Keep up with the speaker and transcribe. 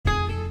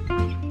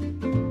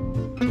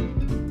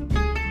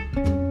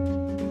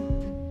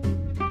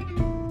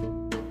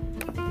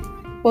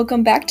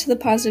Welcome back to The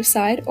Positive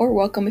Side, or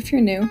welcome if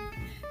you're new.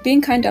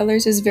 Being kind to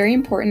others is very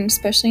important,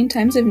 especially in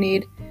times of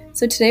need,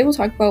 so today we'll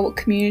talk about what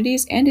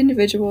communities and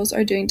individuals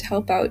are doing to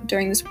help out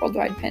during this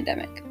worldwide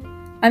pandemic.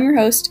 I'm your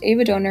host,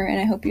 Ava Donor,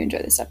 and I hope you enjoy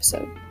this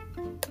episode.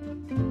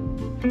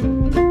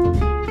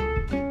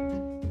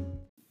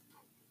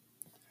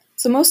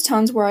 So most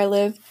towns where I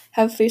live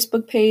have a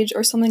Facebook page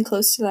or something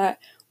close to that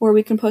where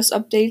we can post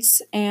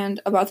updates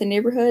and about the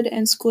neighborhood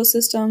and school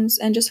systems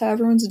and just how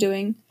everyone's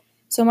doing.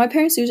 So my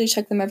parents usually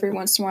check them every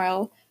once in a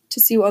while to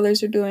see what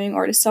others are doing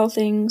or to sell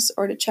things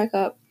or to check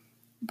up.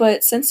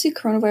 But since the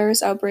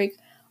coronavirus outbreak,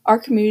 our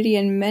community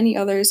and many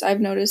others I've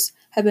noticed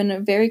have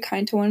been very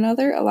kind to one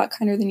another, a lot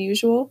kinder than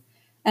usual.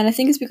 And I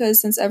think it's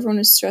because since everyone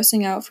is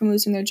stressing out from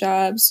losing their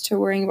jobs to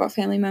worrying about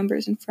family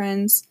members and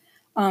friends,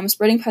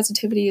 spreading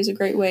positivity is a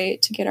great way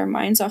to get our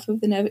minds off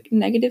of the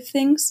negative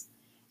things.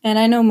 And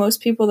I know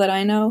most people that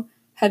I know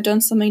have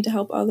done something to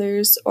help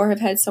others or have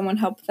had someone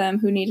help them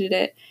who needed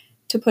it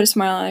to put a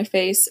smile on their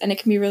face, and it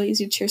can be really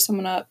easy to cheer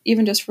someone up,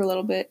 even just for a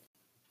little bit.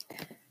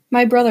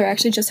 My brother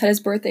actually just had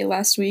his birthday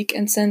last week,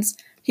 and since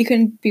he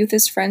couldn't be with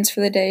his friends for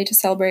the day to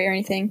celebrate or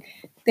anything,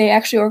 they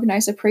actually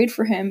organized a parade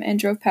for him and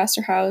drove past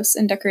our house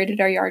and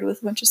decorated our yard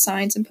with a bunch of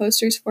signs and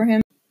posters for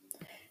him.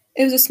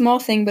 It was a small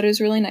thing, but it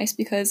was really nice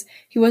because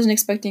he wasn't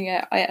expecting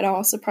it at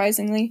all,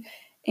 surprisingly,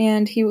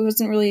 and he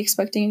wasn't really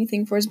expecting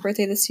anything for his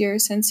birthday this year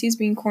since he's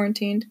being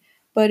quarantined,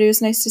 but it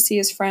was nice to see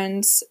his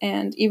friends,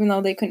 and even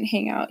though they couldn't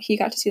hang out, he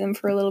got to see them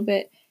for a little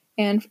bit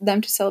and for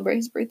them to celebrate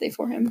his birthday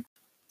for him.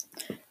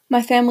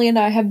 My family and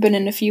I have been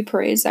in a few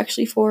parades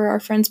actually for our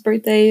friends'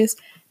 birthdays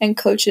and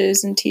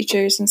coaches and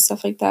teachers and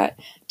stuff like that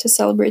to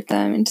celebrate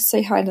them and to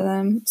say hi to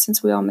them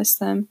since we all miss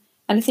them.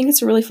 And I think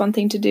it's a really fun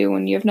thing to do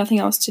when you have nothing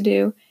else to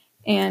do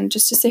and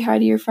just to say hi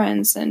to your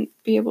friends and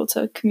be able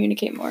to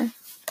communicate more.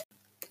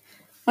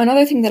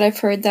 Another thing that I've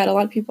heard that a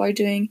lot of people are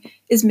doing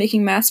is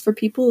making masks for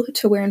people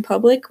to wear in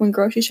public when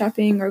grocery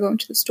shopping or going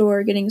to the store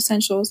or getting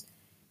essentials.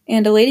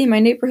 And a lady in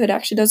my neighborhood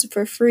actually does it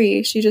for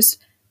free. She just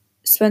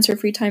spends her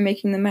free time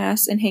making the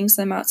masks and hangs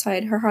them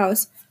outside her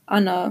house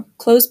on a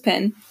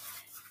clothespin.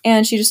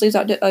 And she just leaves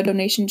out a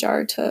donation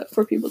jar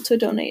for people to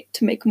donate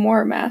to make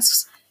more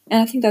masks.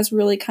 And I think that's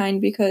really kind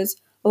because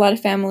a lot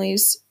of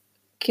families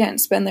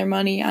can't spend their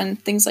money on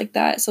things like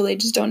that, so they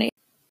just donate.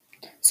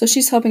 So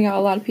she's helping out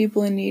a lot of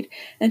people in need,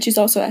 and she's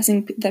also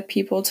asking that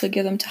people to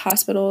give them to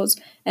hospitals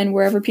and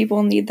wherever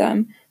people need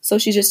them. So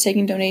she's just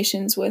taking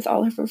donations with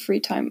all of her free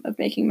time of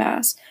making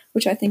masks,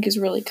 which I think is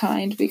really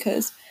kind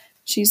because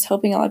she's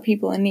helping a lot of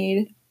people in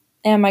need.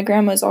 And my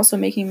grandma is also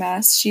making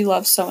masks. She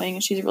loves sewing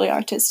and she's really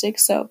artistic,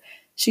 so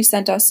she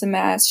sent us some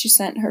masks. She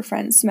sent her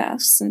friends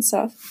masks and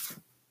stuff.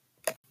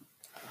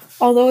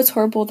 Although it's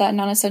horrible that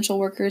non-essential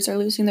workers are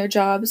losing their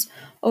jobs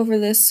over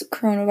this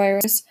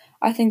coronavirus,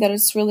 I think that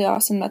it's really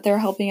awesome that they're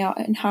helping out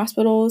in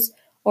hospitals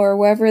or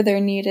wherever they're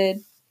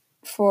needed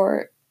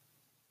for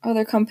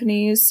other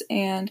companies,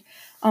 and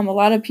a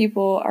lot of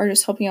people are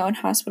just helping out in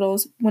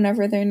hospitals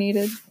whenever they're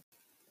needed.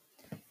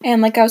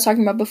 And like I was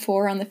talking about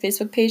before on the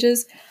Facebook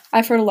pages,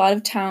 I've heard a lot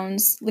of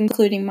towns,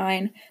 including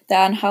mine,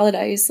 that on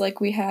holidays,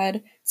 like we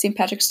had St.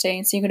 Patrick's Day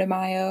and Cinco de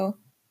Mayo,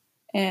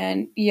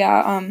 and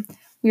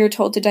we were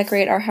told to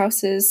decorate our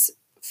houses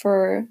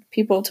for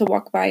people to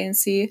walk by and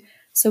see.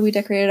 So we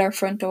decorated our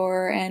front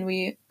door and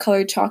we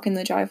colored chalk in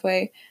the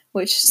driveway,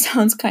 which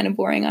sounds kind of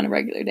boring on a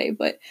regular day,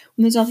 but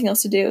when there's nothing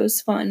else to do, it was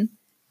fun.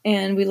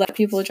 And we let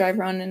people drive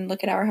around and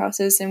look at our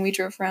houses, and we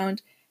drove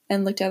around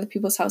and looked at other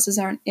people's houses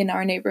in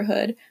our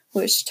neighborhood,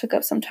 which took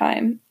up some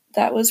time.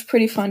 That was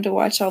pretty fun to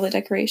watch all the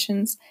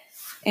decorations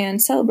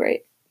and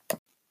celebrate.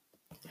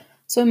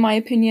 So in my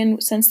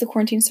opinion, since the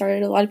quarantine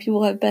started, a lot of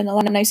people have been a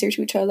lot nicer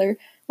to each other,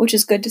 which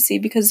is good to see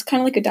because it's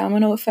kind of like a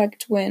domino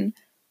effect. When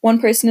one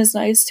person is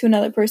nice to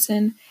another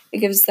person, it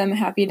gives them a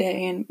happy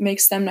day and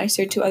makes them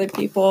nicer to other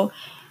people.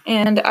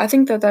 And I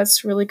think that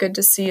that's really good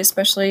to see,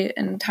 especially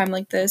in a time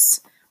like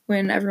this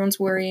when everyone's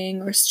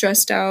worrying or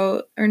stressed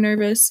out or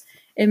nervous.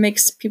 It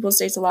makes people's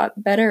days a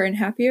lot better and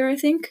happier, I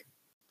think.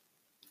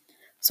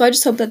 So I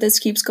just hope that this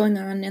keeps going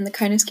on and the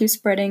kindness keeps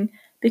spreading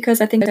because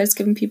I think that it's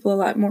giving people a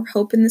lot more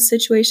hope in this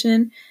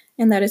situation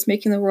and that it's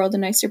making the world a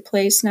nicer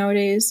place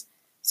nowadays.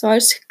 So I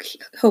just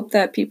hope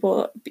that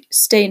people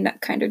stay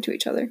kinder to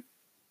each other.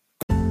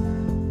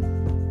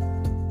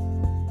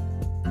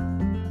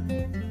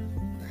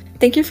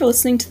 Thank you for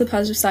listening to The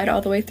Positive Side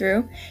all the way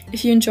through.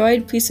 If you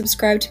enjoyed, please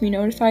subscribe to be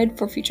notified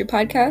for future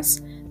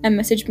podcasts and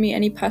message me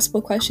any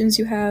possible questions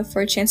you have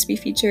for a chance to be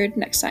featured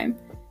next time.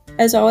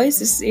 As always,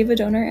 this is Ava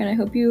Donor, and I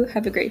hope you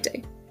have a great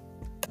day.